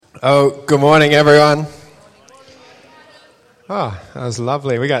Oh, good morning, everyone. Oh, that was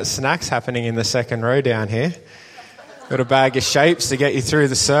lovely. We got snacks happening in the second row down here. Got a bag of shapes to get you through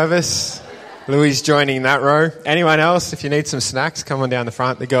the service. Louis joining that row. Anyone else, if you need some snacks, come on down the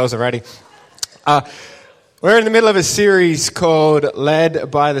front. The girls are ready. We're in the middle of a series called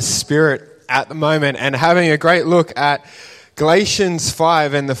Led by the Spirit at the moment and having a great look at Galatians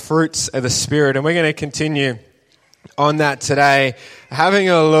 5 and the fruits of the Spirit. And we're going to continue on that today, having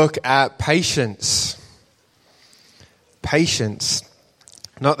a look at patience. Patience.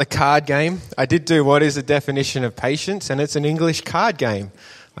 Not the card game. I did do what is the definition of patience, and it's an English card game.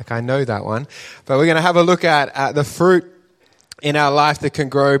 Like, I know that one. But we're going to have a look at the fruit in our life that can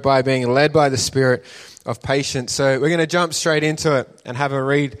grow by being led by the Spirit of patience. So we're going to jump straight into it and have a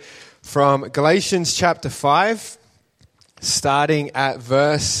read from Galatians chapter 5, starting at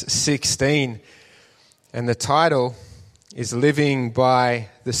verse 16. And the title is Living by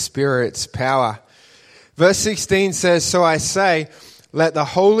the Spirit's Power. Verse 16 says, "So I say, let the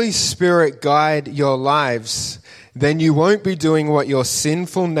Holy Spirit guide your lives. Then you won't be doing what your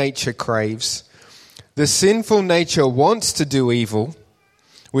sinful nature craves. The sinful nature wants to do evil,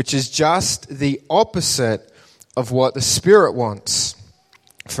 which is just the opposite of what the Spirit wants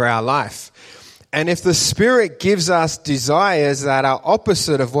for our life. And if the Spirit gives us desires that are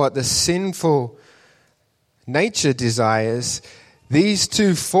opposite of what the sinful nature desires, these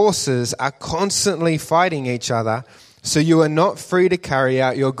two forces are constantly fighting each other, so you are not free to carry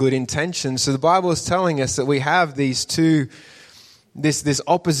out your good intentions." So the Bible is telling us that we have these two, this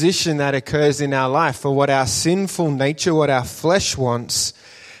opposition that occurs in our life for what our sinful nature, what our flesh wants,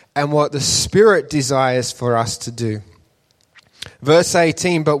 and what the Spirit desires for us to do. Verse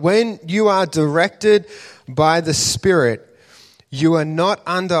 18, "But when you are directed by the Spirit, you are not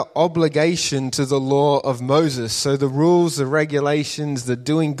under obligation to the law of Moses." So the rules, the regulations, the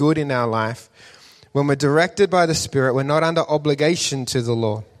doing good in our life, when we're directed by the Spirit, we're not under obligation to the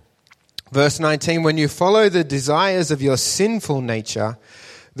law. Verse 19, "When you follow the desires of your sinful nature,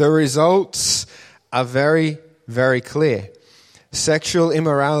 the results are very, very clear. Sexual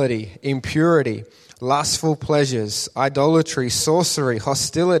immorality, impurity, lustful pleasures, idolatry, sorcery,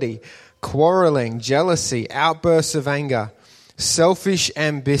 hostility, quarreling, jealousy, outbursts of anger, selfish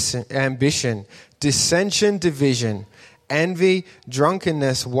ambition, dissension, division, envy,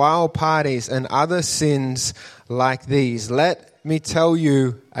 drunkenness, wild parties, and other sins like these. Let me tell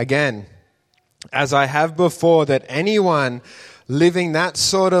you again, as I have before, that anyone living that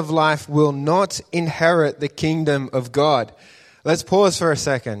sort of life will not inherit the kingdom of God." Let's pause for a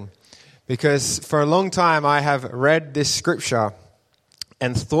second, because for a long time I have read this scripture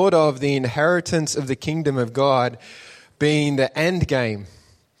and thought of the inheritance of the kingdom of God being the end game,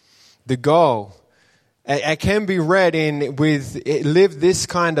 the goal. It can be read in with live this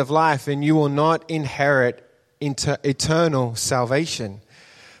kind of life and you will not inherit into eternal salvation.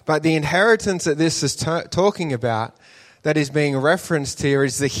 But the inheritance that this is talking about, that is being referenced here,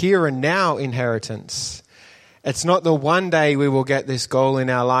 is the here and now inheritance. It's not the one day we will get this goal in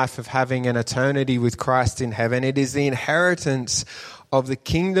our life of having an eternity with Christ in heaven. It is the inheritance of the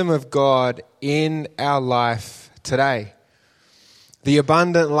kingdom of God in our life today. The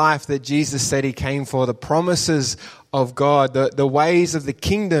abundant life that Jesus said he came for, the promises of God, the ways of the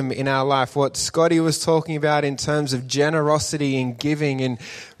kingdom in our life, what Scotty was talking about in terms of generosity and giving and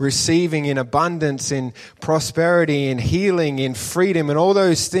receiving in abundance, in prosperity, in healing, in freedom, and all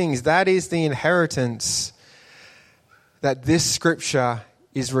those things. That is the inheritance that this scripture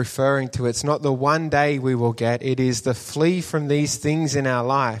is referring to. It's not the one day we will get. It is the flee from these things in our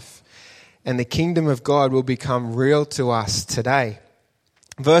life, and the kingdom of God will become real to us today.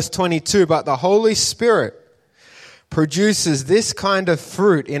 Verse 22, "But the Holy Spirit produces this kind of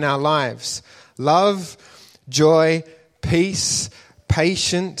fruit in our lives: love, joy, peace,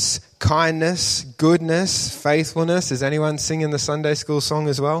 patience, kindness, goodness, faithfulness." Is anyone singing the Sunday school song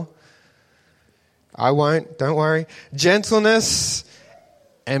as well? I won't, don't worry. "Gentleness,"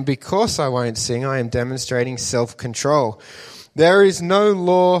 and because I won't sing, I am demonstrating self-control. "There is no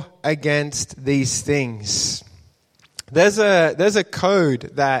law against these things." There's a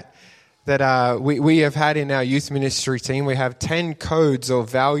code that we have had in our youth ministry team. We have 10 codes or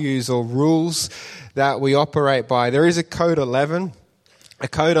values or rules that we operate by. There is a code 11. A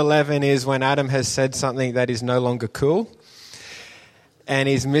code 11 is when Adam has said something that is no longer cool and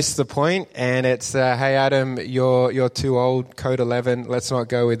he's missed the point, and it's, "Hey Adam, you're too old, code 11, let's not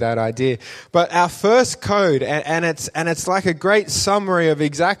go with that idea." But our first code, and it's like a great summary of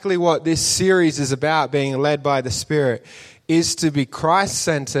exactly what this series is about, being led by the Spirit, is to be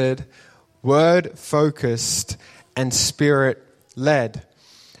Christ-centered, word-focused, and Spirit-led.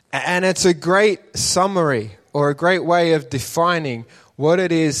 And it's a great summary or a great way of defining what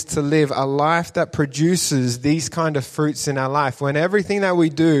it is to live a life that produces these kind of fruits in our life. When everything that we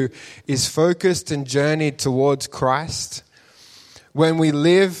do is focused and journeyed towards Christ, when we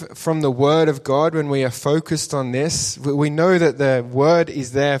live from the Word of God, when we are focused on this, we know that the Word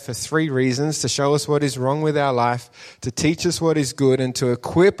is there for 3 reasons: to show us what is wrong with our life, to teach us what is good, and to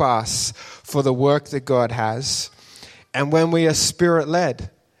equip us for the work that God has. And when we are Spirit-led,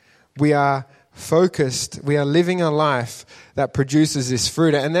 we are focused, we are living a life that produces this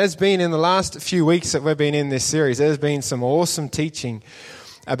fruit. And there's been, in the last few weeks that we've been in this series, there's been some awesome teaching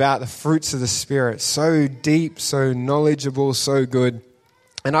about the fruits of the Spirit. So deep, so knowledgeable, so good.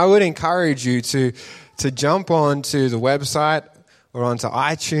 And I would encourage you to jump onto the website or onto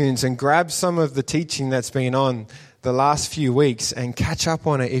iTunes and grab some of the teaching that's been on the last few weeks and catch up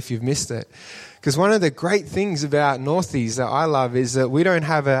on it if you've missed it. Because one of the great things about Northeast that I love is that we don't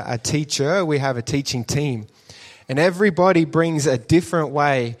have a teacher, we have a teaching team. And everybody brings a different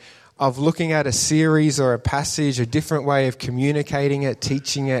way of looking at a series or a passage, a different way of communicating it,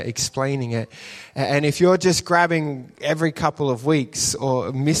 teaching it, explaining it. And if you're just grabbing every couple of weeks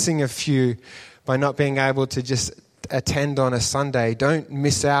or missing a few by not being able to just attend on a Sunday, don't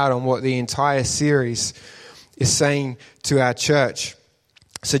miss out on what the entire series is saying to our church.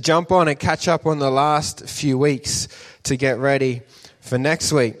 So jump on and catch up on the last few weeks to get ready for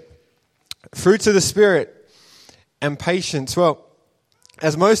next week. Fruits of the Spirit and patience. Well,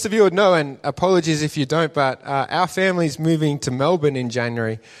 as most of you would know, and apologies if you don't, but our family's moving to Melbourne in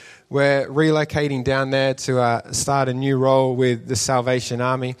January. We're relocating down there to start a new role with the Salvation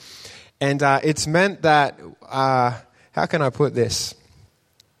Army. And it's meant that, how can I put this?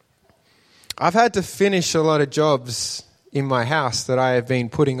 I've had to finish a lot of jobs in my house that I have been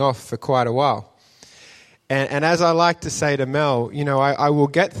putting off for quite a while. And as I like to say to Mel, you know, I will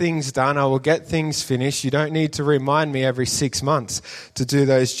get things done, I will get things finished. You don't need to remind me every 6 months to do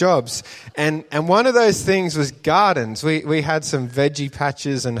those jobs. And one of those things was gardens. We had some veggie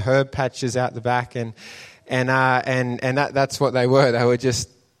patches and herb patches out the back, and that's what they were. They were just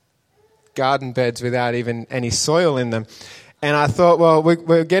garden beds without even any soil in them. And I thought, well,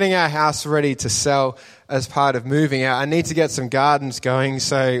 we're getting our house ready to sell as part of moving out. I need to get some gardens going.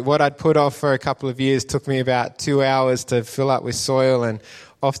 So what I'd put off for a couple of years took me about 2 hours to fill up with soil and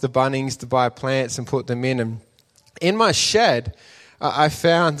off the Bunnings to buy plants and put them in. And in my shed, I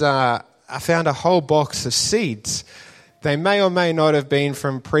found a whole box of seeds. They may or may not have been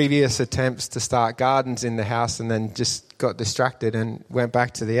from previous attempts to start gardens in the house and then just got distracted and went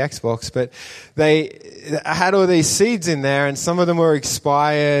back to the Xbox. But they had all these seeds in there, and some of them were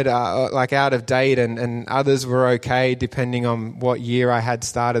expired, like out of date, and others were okay depending on what year I had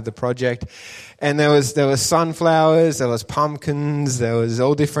started the project. And there was sunflowers, there was pumpkins, there was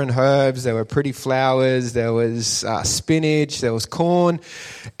all different herbs, there were pretty flowers, there was spinach, there was corn.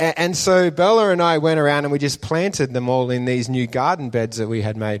 And so Bella and I went around and we just planted them all in these new garden beds that we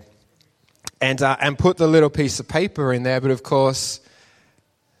had made. And put the little piece of paper in there, but of course,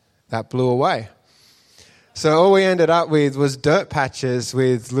 that blew away. So all we ended up with was dirt patches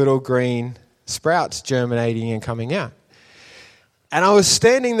with little green sprouts germinating and coming out. And I was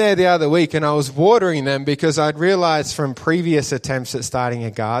standing there the other week and I was watering them because I'd realized from previous attempts at starting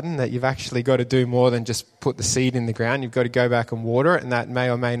a garden that you've actually got to do more than just put the seed in the ground. You've got to go back and water it, and that may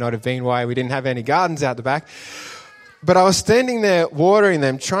or may not have been why we didn't have any gardens out the back. But I was standing there watering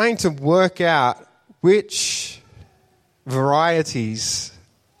them, trying to work out which varieties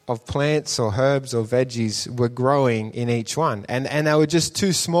of plants or herbs or veggies were growing in each one. And they were just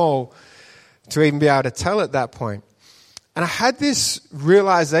too small to even be able to tell at that point. And I had this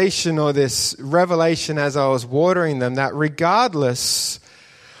realization or this revelation as I was watering them that regardless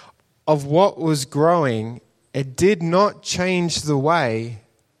of what was growing, it did not change the way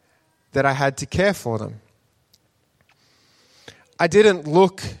that I had to care for them. I didn't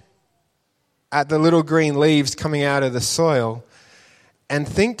look at the little green leaves coming out of the soil and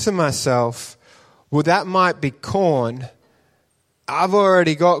think to myself, well, that might be corn. I've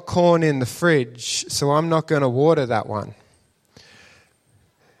already got corn in the fridge, so I'm not going to water that one.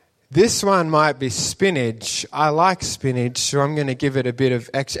 This one might be spinach. I like spinach, so I'm going to give it a bit of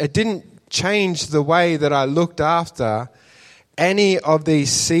extra. It didn't change the way that I looked after any of these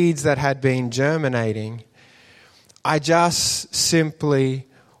seeds that had been germinating. I just simply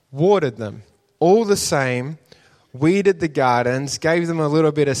watered them. All the same, weeded the gardens, gave them a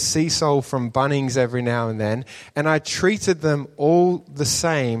little bit of sea salt from Bunnings every now and then, and I treated them all the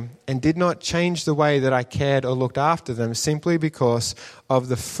same and did not change the way that I cared or looked after them simply because of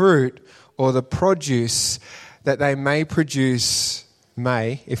the fruit or the produce that they may produce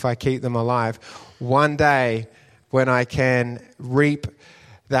may, if I keep them alive, one day when I can reap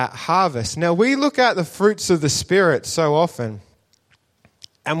that harvest. Now, we look at the fruits of the Spirit so often,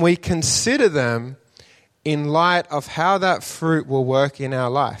 and we consider them in light of how that fruit will work in our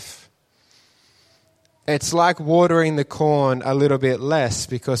life. It's like watering the corn a little bit less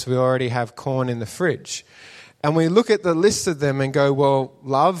because we already have corn in the fridge. And we look at the list of them and go, well,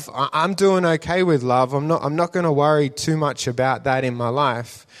 love, I'm doing okay with love. I'm not going to worry too much about that in my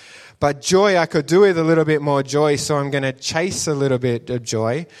life. But joy, I could do with a little bit more joy, so I'm going to chase a little bit of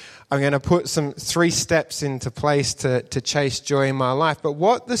joy. I'm going to put 3 steps into place to chase joy in my life. But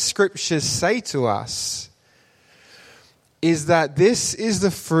what the scriptures say to us is that this is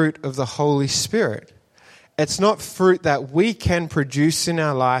the fruit of the Holy Spirit. It's not fruit that we can produce in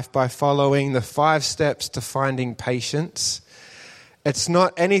our life by following the 5 steps to finding patience. It's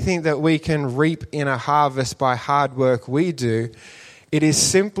not anything that we can reap in a harvest by hard work we do. It is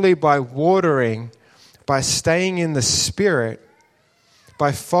simply by watering, by staying in the Spirit,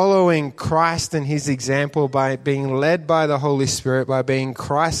 by following Christ and His example, by being led by the Holy Spirit, by being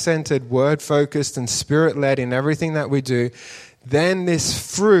Christ-centered, word-focused, and Spirit-led in everything that we do, then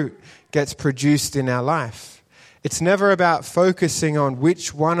this fruit gets produced in our life. It's never about focusing on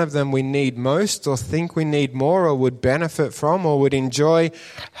which one of them we need most or think we need more or would benefit from or would enjoy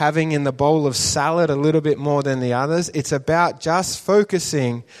having in the bowl of salad a little bit more than the others. It's about just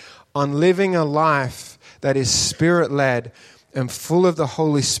focusing on living a life that is Spirit-led and full of the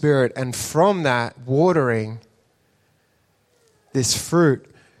Holy Spirit. And from that, watering, this fruit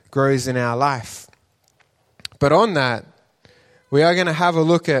grows in our life. But on that, we are going to have a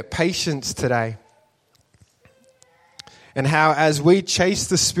look at patience today. And how as we chase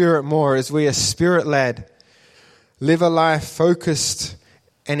the Spirit more, as we are Spirit-led, live a life focused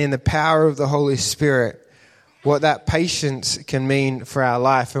and in the power of the Holy Spirit, what that patience can mean for our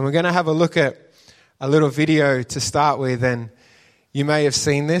life. And we're going to have a look at a little video to start with. And you may have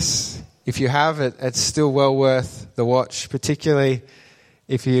seen this. If you have, it's still well worth the watch, particularly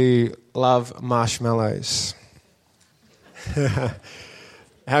if you love marshmallows.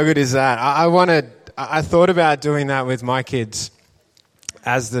 How good is that? I thought about doing that with my kids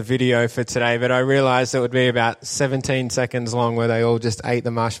as the video for today, but I realized it would be about 17 seconds long where they all just ate the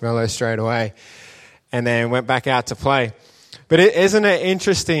marshmallow straight away and then went back out to play. But isn't it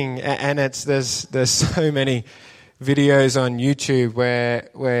interesting? And there's so many videos on YouTube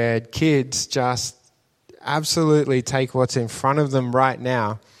where kids just absolutely take what's in front of them right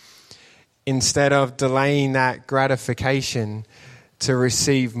now instead of delaying that gratification to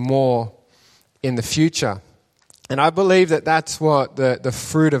receive more in the future. And I believe that that's what the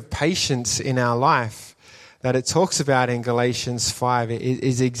fruit of patience in our life that it talks about in Galatians 5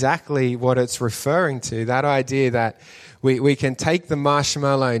 is exactly what it's referring to. That idea that we can take the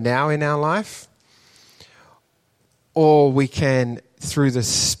marshmallow now in our life, or we can, through the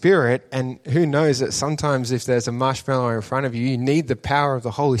Spirit, and who knows that sometimes if there's a marshmallow in front of you, you need the power of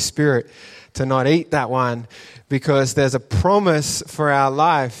the Holy Spirit to not eat that one, because there's a promise for our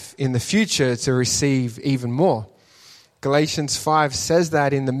life in the future to receive even more. Galatians 5 says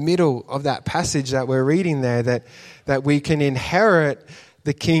that in the middle of that passage that we're reading there, that we can inherit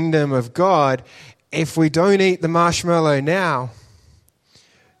the kingdom of God if we don't eat the marshmallow now,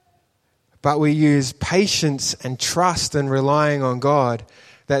 but we use patience and trust and relying on God,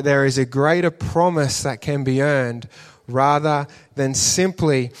 that there is a greater promise that can be earned rather than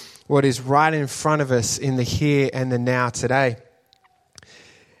simply what is right in front of us in the here and the now today.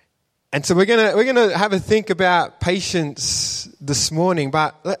 And so we're gonna have a think about patience this morning,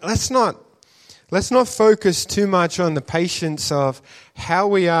 but let's not focus too much on the patience of how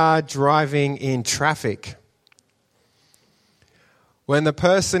we are driving in traffic. When the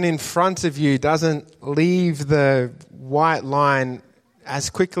person in front of you doesn't leave the white line as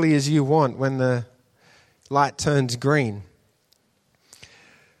quickly as you want when the light turns green.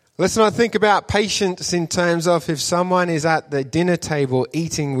 Let's not think about patience in terms of if someone is at the dinner table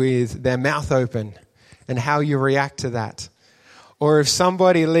eating with their mouth open and how you react to that. Or if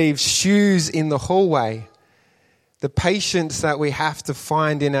somebody leaves shoes in the hallway, the patience that we have to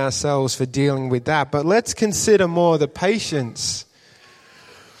find in ourselves for dealing with that. But let's consider more the patience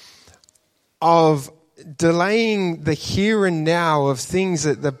of delaying the here and now of things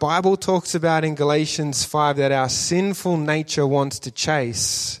that the Bible talks about in Galatians 5 that our sinful nature wants to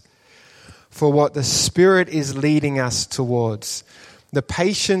chase, for what the Spirit is leading us towards. The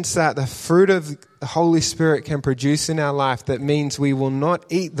patience that the fruit of the Holy Spirit can produce in our life, that means we will not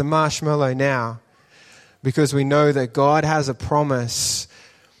eat the marshmallow now because we know that God has a promise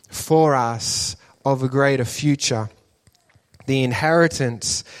for us of a greater future. the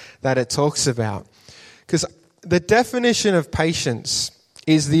inheritance that it talks about. Because the definition of patience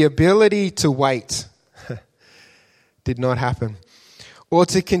is the ability to wait. Did not happen. Or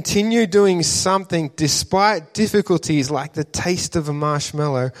to continue doing something despite difficulties like the taste of a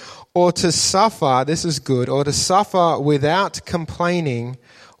marshmallow. Or to suffer, this is good, or to suffer without complaining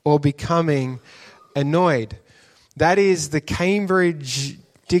or becoming annoyed. That is the Cambridge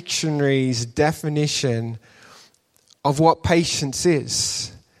Dictionary's definition of what patience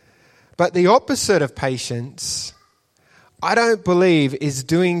is. But the opposite of patience, I don't believe, is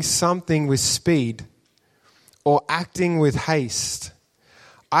doing something with speed or acting with haste.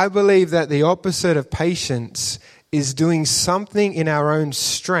 I believe that the opposite of patience is doing something in our own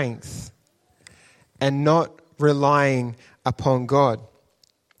strength and not relying upon God.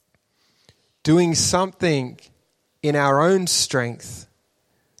 Doing something in our own strength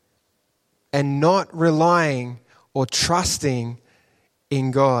and not relying or trusting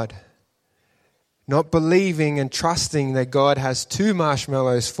in God. Not believing and trusting that God has 2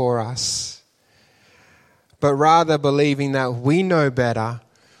 marshmallows for us, but rather believing that we know better,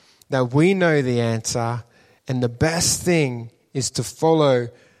 that we know the answer, and the best thing is to follow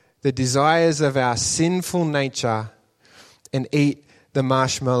the desires of our sinful nature and eat the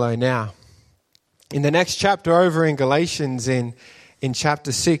marshmallow now. In the next chapter over in Galatians, in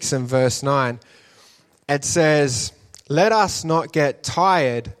chapter 6 and verse 9, it says, "Let us not get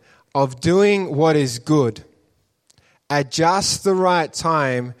tired of doing what is good. At just the right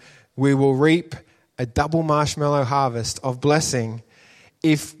time, we will reap a double marshmallow harvest of blessing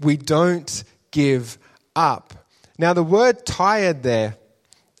if we don't give up." Now, the word tired there,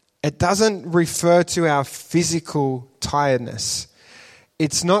 it doesn't refer to our physical tiredness.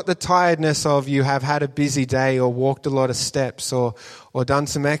 It's not the tiredness of you have had a busy day or walked a lot of steps or done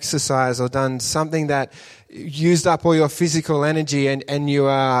some exercise or done something that used up all your physical energy and you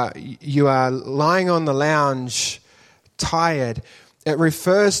are lying on the lounge tired. It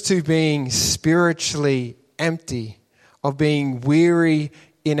refers to being spiritually empty, of being weary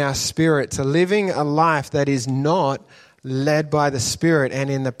in our spirit, to living a life that is not led by the Spirit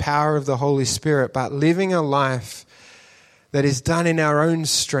and in the power of the Holy Spirit, but living a life that is done in our own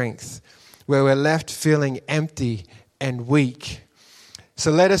strength, where we're left feeling empty and weak.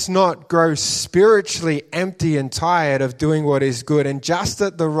 So let us not grow spiritually empty and tired of doing what is good. And just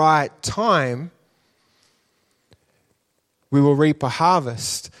at the right time, we will reap a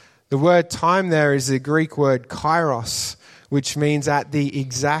harvest. The word time there is the Greek word kairos, which means at the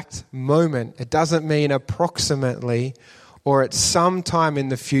exact moment. It doesn't mean approximately or at some time in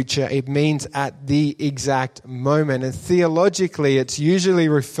the future. It means at the exact moment. And theologically, it's usually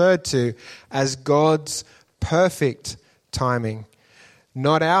referred to as God's perfect timing.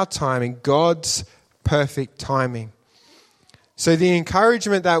 Not our timing, God's perfect timing. So the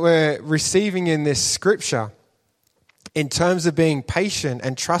encouragement that we're receiving in this scripture, in terms of being patient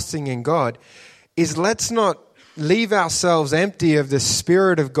and trusting in God, is let's not leave ourselves empty of the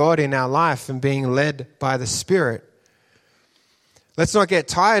Spirit of God in our life and being led by the Spirit. Let's not get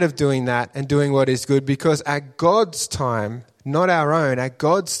tired of doing that and doing what is good, because at God's time, not our own, at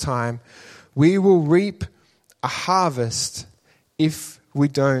God's time, we will reap a harvest if we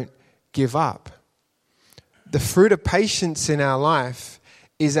don't give up. The fruit of patience in our life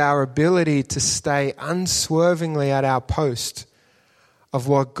is our ability to stay unswervingly at our post of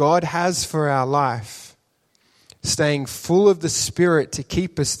what God has for our life, staying full of the Spirit to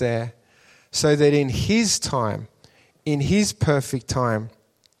keep us there, so that in His time, in His perfect time,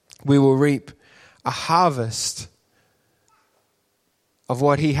 we will reap a harvest of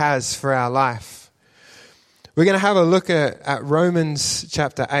what He has for our life. We're going to have a look at Romans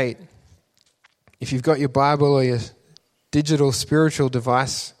chapter 8. If you've got your Bible or your digital spiritual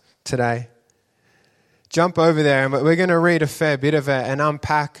device today, jump over there and we're going to read a fair bit of it and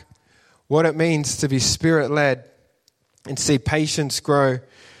unpack what it means to be Spirit-led and see patience grow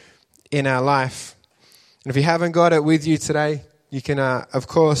in our life. And if you haven't got it with you today, you can, of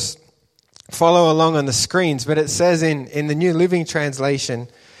course, follow along on the screens. But it says in the New Living Translation,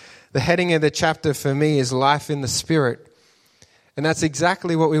 the heading of the chapter for me is Life in the Spirit. And that's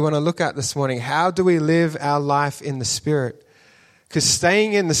exactly what we want to look at this morning. How do we live our life in the Spirit? Because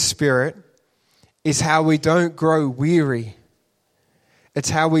staying in the Spirit is how we don't grow weary. It's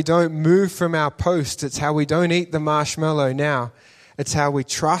how we don't move from our post. It's how we don't eat the marshmallow now. It's how we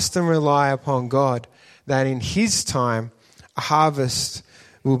trust and rely upon God, that in His time, a harvest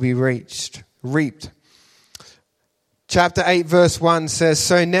will be reaped. Chapter 8 verse 1 says,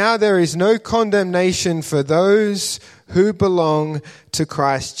 "So now there is no condemnation for those who belong to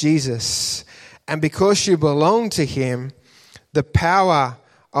Christ Jesus. And because you belong to Him, The power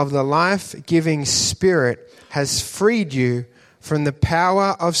of the life-giving Spirit has freed you from the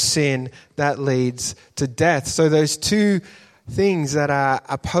power of sin that leads to death. So those two things that are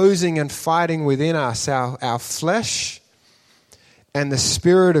opposing and fighting within us, our flesh and the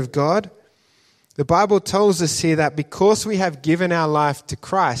Spirit of God, the Bible tells us here that because we have given our life to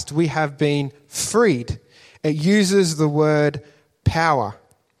Christ, we have been freed. It uses the word power.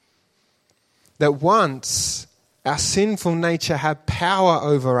 That once our sinful nature had power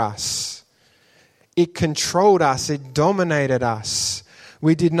over us. It controlled us. It dominated us.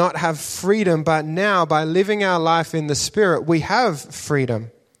 We did not have freedom, but now by living our life in the Spirit, we have freedom.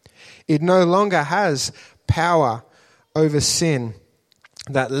 It no longer has power over sin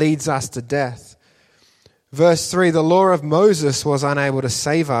that leads us to death. Verse 3, the law of Moses was unable to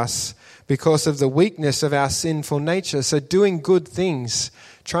save us because of the weakness of our sinful nature. So doing good things,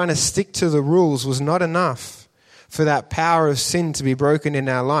 trying to stick to the rules was not enough for that power of sin to be broken in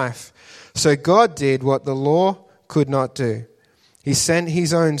our life. So God did what the law could not do. He sent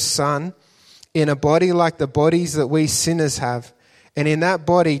his own Son in a body like the bodies that we sinners have. And in that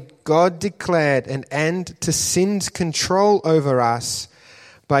body, God declared an end to sin's control over us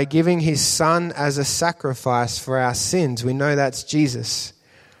by giving his Son as a sacrifice for our sins. We know that's Jesus.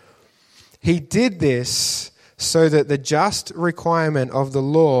 He did this so that the just requirement of the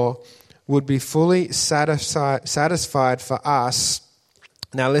law would be fully satisfied for us.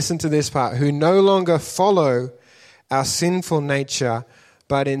 Now listen to this part. Who no longer follow our sinful nature,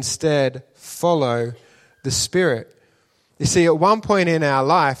 but instead follow the Spirit. You see, at one point in our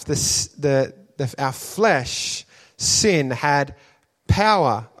life, our flesh, sin, had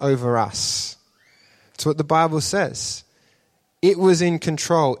power over us. That's what the Bible says. It was in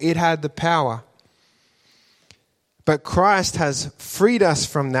control. It had the power. But Christ has freed us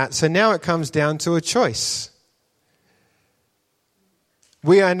from that. So now it comes down to a choice.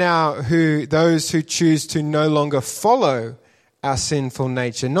 We are now those who choose to no longer follow our sinful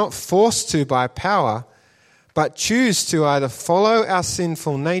nature, not forced to by power, but choose to either follow our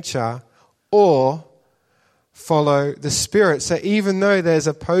sinful nature or follow the Spirit. So even though there's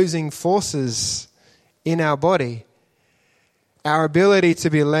opposing forces in our body, our ability to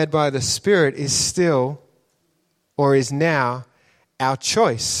be led by the Spirit is still, or is now, our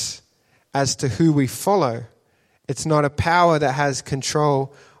choice as to who we follow. It's not a power that has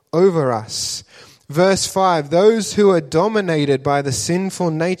control over us. Verse 5, those who are dominated by the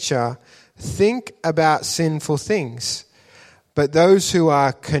sinful nature think about sinful things, but those who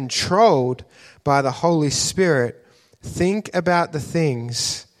are controlled by the Holy Spirit think about the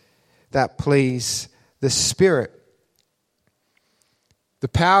things that please the Spirit. The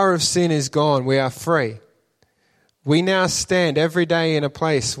power of sin is gone. We are free. We now stand every day in a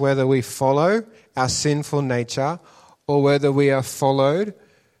place whether we follow our sinful nature or whether we are followed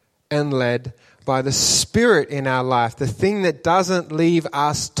and led by the Spirit in our life, the thing that doesn't leave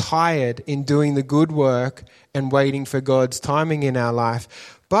us tired in doing the good work and waiting for God's timing in our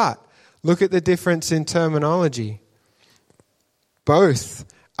life. But look at the difference in terminology. Both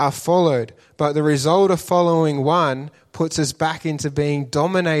are followed, but the result of following one puts us back into being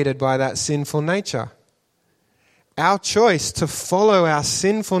dominated by that sinful nature. Our choice to follow our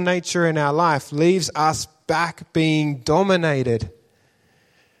sinful nature in our life leaves us back being dominated.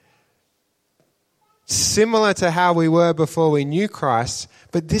 Similar to how we were before we knew Christ,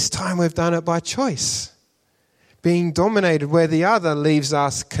 but this time we've done it by choice. Being dominated where the other leaves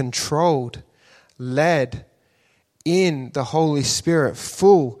us controlled, led in the Holy Spirit,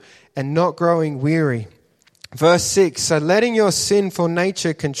 full and not growing weary. Verse 6, so letting your sinful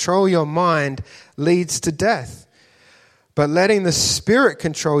nature control your mind leads to death. But letting the Spirit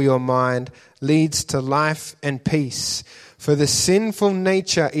control your mind leads to life and peace. For the sinful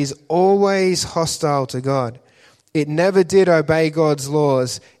nature is always hostile to God. It never did obey God's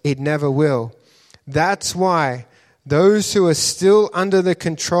laws. It never will. That's why those who are still under the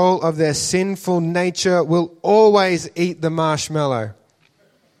control of their sinful nature will always eat the marshmallow.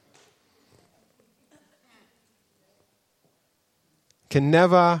 Can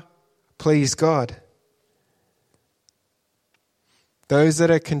never please God. Those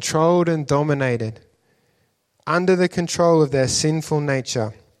that are controlled and dominated, under the control of their sinful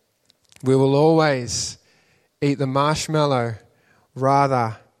nature, we will always eat the marshmallow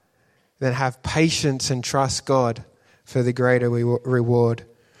rather than have patience and trust God for the greater reward.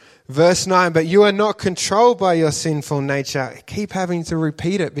 Verse 9, but you are not controlled by your sinful nature. I keep having to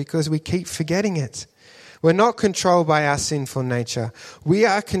repeat it because we keep forgetting it. We're not controlled by our sinful nature. We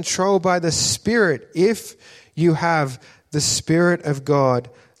are controlled by the Spirit if you have the Spirit of God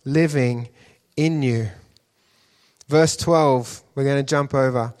living in you. Verse 12, we're going to jump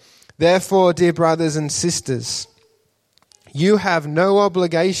over. Therefore, dear brothers and sisters, you have no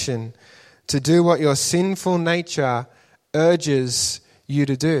obligation to do what your sinful nature urges you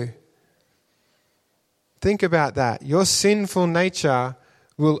to do. Think about that. Your sinful nature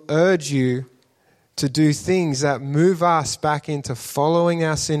will urge you to do things that move us back into following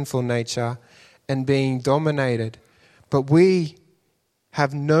our sinful nature and being dominated. But we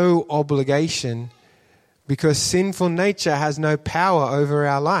have no obligation because sinful nature has no power over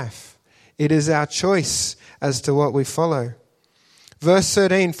our life. It is our choice as to what we follow. Verse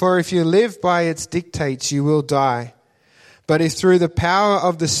 13, for if you live by its dictates, you will die. But if through the power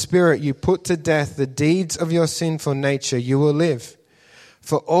of the Spirit you put to death the deeds of your sinful nature, you will live.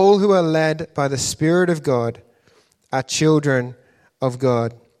 For all who are led by the Spirit of God are children of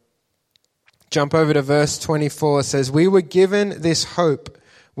God. Jump over to verse 24. It says, we were given this hope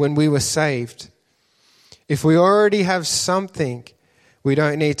when we were saved. If we already have something, we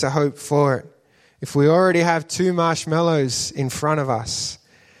don't need to hope for it. If we already have 2 marshmallows in front of us,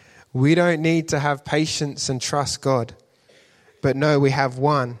 we don't need to have patience and trust God. But no, we have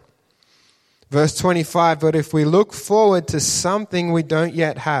one. Verse 25, but if we look forward to something we don't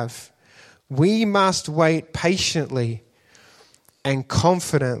yet have, we must wait patiently and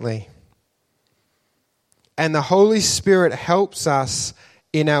confidently. And the Holy Spirit helps us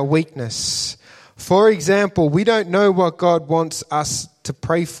in our weakness. For example, we don't know what God wants us to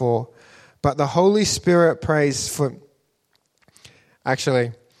pray for, but the Holy Spirit prays for...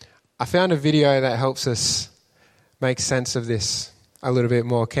 Actually, I found a video that helps us make sense of this a little bit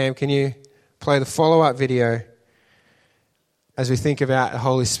more. Cam, can you play the follow-up video as we think about the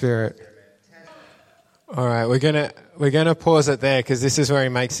Holy Spirit? All right, we're gonna pause it there because this is where he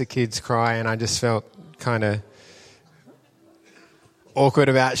makes the kids cry, and I just felt kind of awkward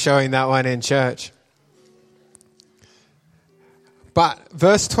about showing that one in church. But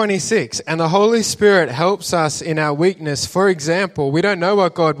verse 26, and the Holy Spirit helps us in our weakness. For example, we don't know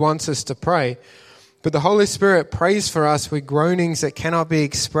what God wants us to pray, but the Holy Spirit prays for us with groanings that cannot be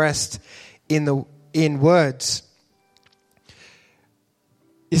expressed in words.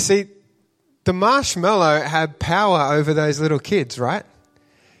 You see, the marshmallow had power over those little kids, right?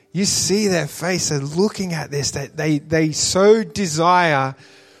 You see their face, they're looking at this, that they so desire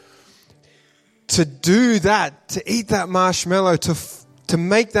to do that, to eat that marshmallow, to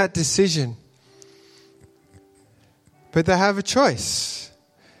make that decision. But they have a choice.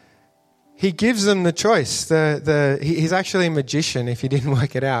 He gives them the choice. He's actually a magician, if you didn't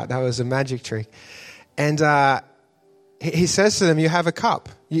work it out. That was a magic trick. And he says to them, you have a cup.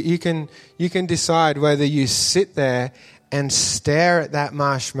 You can decide whether you sit there and stare at that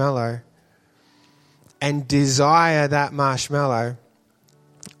marshmallow and desire that marshmallow,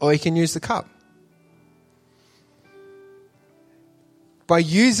 or you can use the cup. By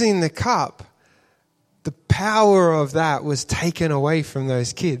using the cup, the power of that was taken away from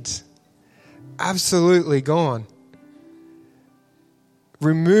those kids. Absolutely gone.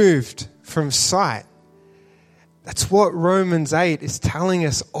 Removed from sight. That's what Romans 8 is telling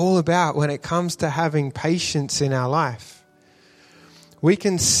us all about when it comes to having patience in our life. We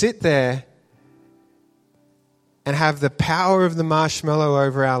can sit there and have the power of the marshmallow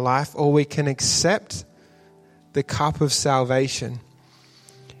over our life, or we can accept the cup of salvation.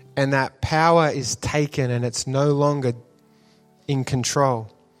 And that power is taken and it's no longer in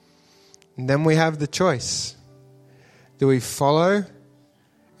control. And then we have the choice. Do we follow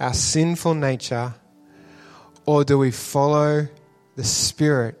our sinful nature, or do we follow the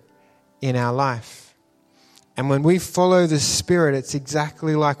Spirit in our life? And when we follow the Spirit, it's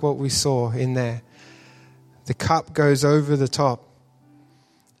exactly like what we saw in there. The cup goes over the top.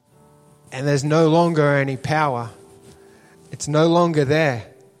 And there's no longer any power. It's no longer there.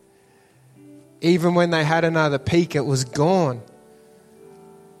 Even when they had another peek, it was gone.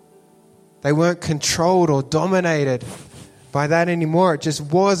 They weren't controlled or dominated by that anymore. It just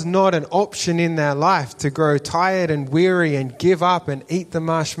was not an option in their life to grow tired and weary and give up and eat the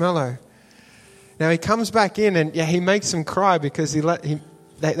marshmallow. Now he comes back in and he makes them cry because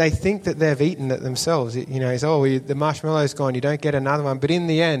they think that they've eaten it themselves. He's, the marshmallow's gone, you don't get another one. But in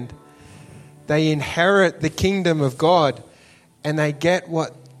the end, they inherit the kingdom of God and they get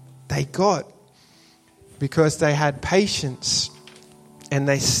what they got because they had patience and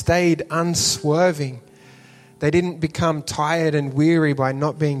they stayed unswerving. They didn't become tired and weary by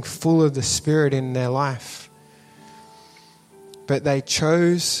not being full of the Spirit in their life. But they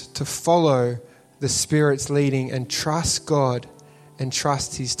chose to follow the Spirit's leading and trust God and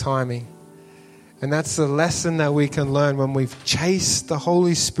trust His timing. And that's the lesson that we can learn when we've chased the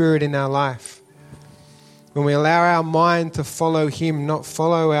Holy Spirit in our life. when we allow our mind to follow Him, not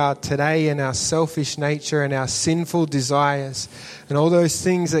follow our today and our selfish nature and our sinful desires and all those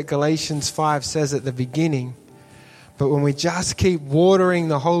things that Galatians 5 says at the beginning, but when we just keep watering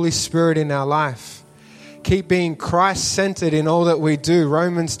the Holy Spirit in our life, keep being Christ-centered in all that we do,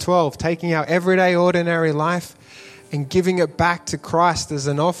 Romans 12, taking our everyday ordinary life and giving it back to Christ as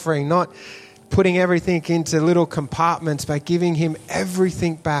an offering, not putting everything into little compartments, but giving Him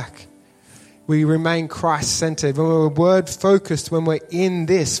everything back. We remain Christ-centered. When we're word-focused, when we're in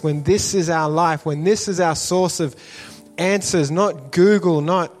this, when this is our life, when this is our source of answers, not Google,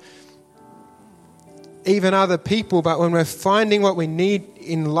 not even other people, but when we're finding what we need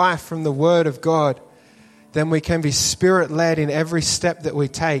in life from the Word of God, then we can be Spirit-led in every step that we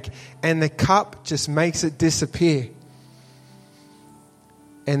take. And the cup just makes it disappear.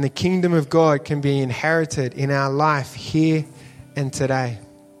 And the kingdom of God can be inherited in our life here and today.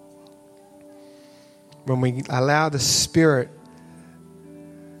 When we allow the Spirit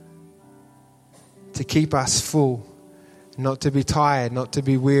to keep us full, not to be tired, not to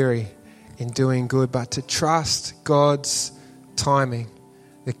be weary in doing good, but to trust God's timing,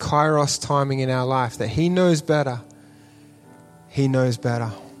 the Kairos timing in our life, that He knows better. He knows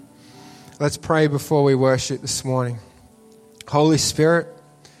better. Let's pray before we worship this morning. Holy Spirit,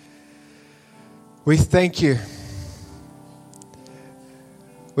 we thank You.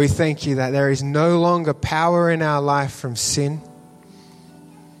 We thank You that there is no longer power in our life from sin.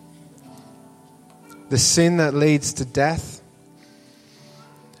 The sin that leads to death.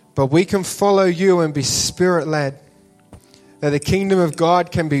 But we can follow You and be Spirit-led. That the kingdom of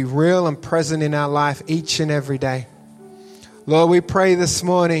God can be real and present in our life each and every day. Lord, we pray this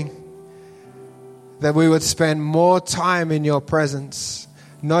morning that we would spend more time in Your presence.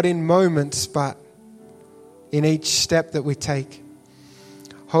 Not in moments, but in each step that we take.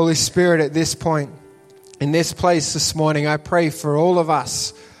 Holy Spirit, at this point, in this place this morning, I pray for all of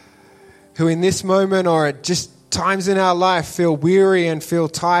us who in this moment or at just times in our life feel weary and feel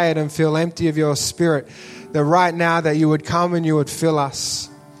tired and feel empty of Your Spirit, that right now that You would come and You would fill us.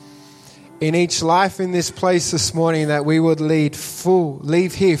 In each life in this place this morning, that we would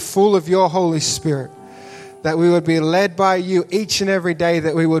leave here full of Your Holy Spirit, that we would be led by You each and every day,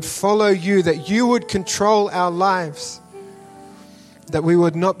 that we would follow You, that You would control our lives, that we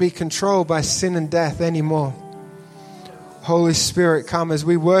would not be controlled by sin and death anymore. Holy Spirit, come as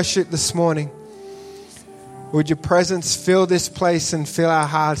we worship this morning. Would Your presence fill this place and fill our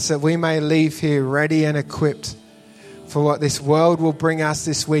hearts, that we may leave here ready and equipped for what this world will bring us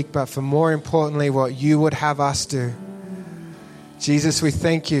this week, but for more importantly, what You would have us do. Jesus, we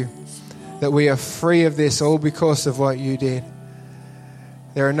thank You that we are free of this all because of what You did.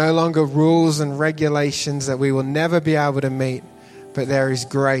 There are no longer rules and regulations that we will never be able to meet, but there is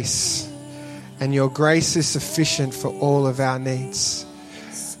grace. And Your grace is sufficient for all of our needs.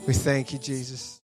 We thank You, Jesus.